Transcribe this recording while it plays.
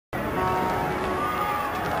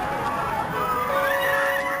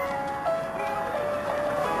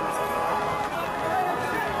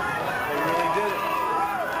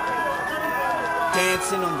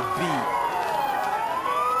Assassin on the beat.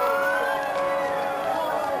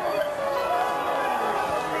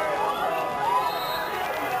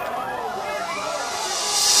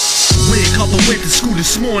 Wake up and went to school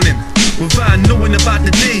this morning without knowing about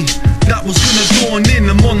the day that was gonna dawn in.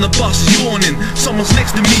 I'm on the bus yawning, someone's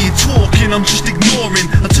next to me talking, I'm just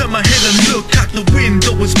ignoring. I turn my head and look out the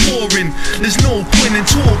window, it's pouring. There's no point in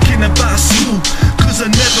talking about school, cause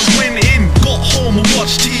I never went in. Got home and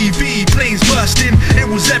watched TV, planes bursting, it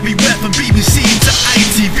was everywhere from BBC to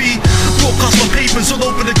ITV. Broadcast my papers all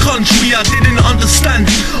over the country, I didn't understand.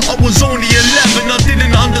 I was only 11, I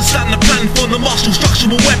didn't understand the plan for the Marshall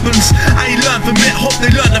structural weapons. I learned from it, hope they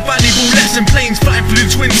learned a valuable lesson. Planes flying through the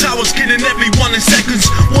Twin Towers, killing everyone in seconds.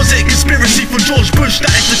 Was it a conspiracy from George Bush?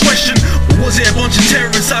 That is the question. Or was it a bunch of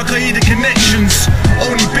terrorists, Al Qaeda connections?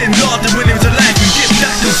 Only Bin Laden when he was alive and give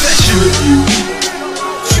that confession.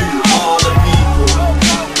 To all the people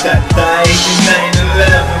that died in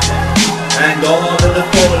 9/11 and all of the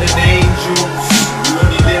fallen angels who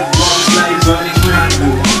only live one life burning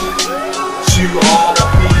candle. To all the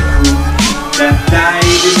people that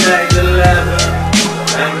died in 9/11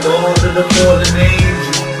 and all of the fallen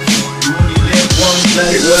angels who only live one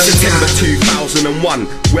life. It was September 2001,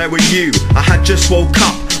 where were you? I had just woke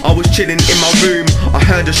up, I was chilling in my room. I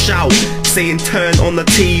heard a shout saying turn on the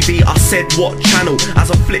TV. I said what channel? As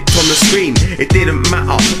I flipped on the screen, it didn't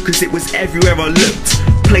matter, cause it was everywhere I looked.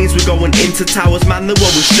 Planes were going into towers, man, the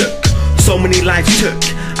world was shook. So many lives took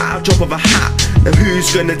at a drop of a hat. Now who's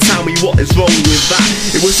gonna tell me what is wrong with that?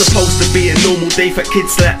 It was supposed to be a normal day for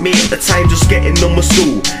kids like me at the time, just getting on my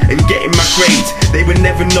school and getting my grades. They would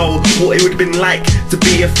never know what it would have been like to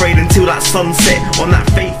be afraid until that sunset on that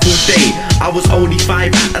fateful day. I was only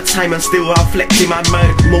 5 at the time and still reflecting my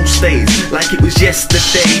mind most days like it was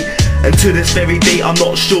yesterday. And to this very day I'm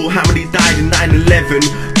not sure how many died in 9/11,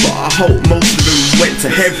 but I hope most of them went to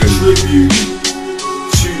heaven. Tribute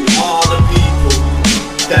to all the people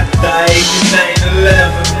that died in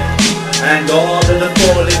 9/11 and all of the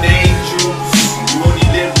fallen angels who only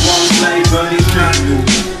live one life burning candle.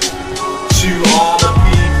 To all the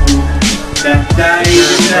people that died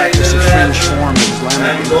in 9/11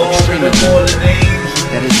 and all of the fallen angels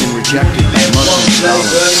that has been rejected by Muslim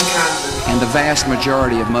scholars and the vast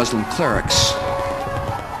majority of Muslim clerics,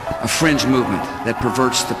 a fringe movement that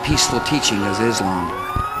perverts the peaceful teaching of Islam.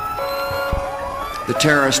 The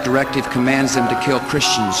terrorist directive commands them to kill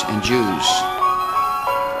Christians and Jews,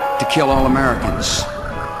 to kill all Americans,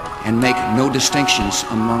 and make no distinctions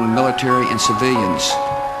among military and civilians,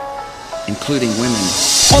 including women.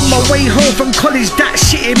 On my way home from college, that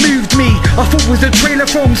shit, it moved me. I thought it was a trailer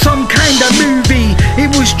from some kind of movie.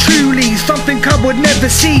 It was truly something I would never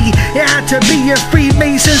see. It had to be a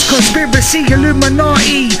Freemasons conspiracy,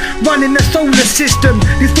 Illuminati running the solar system.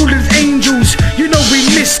 These fallen angels, you know we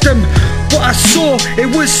missed them. What I saw, it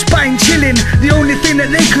was spine chilling. The only thing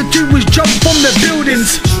that they could do was jump from the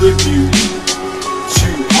buildings. Tribute to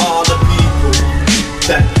all the people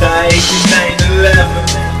that died in 9/11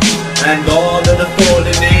 and all of the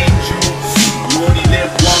fallen angels who only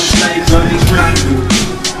live one life burning candle.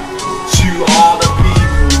 To all the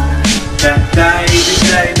people that died in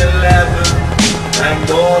 9/11 and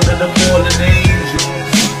all of the fallen angels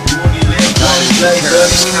who only live one life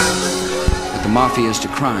burning candle. But the mafia is to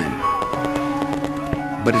crime,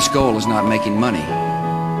 but its goal is not making money.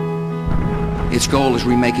 Its goal is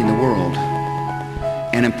remaking the world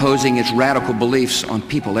and imposing its radical beliefs on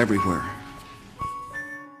people everywhere.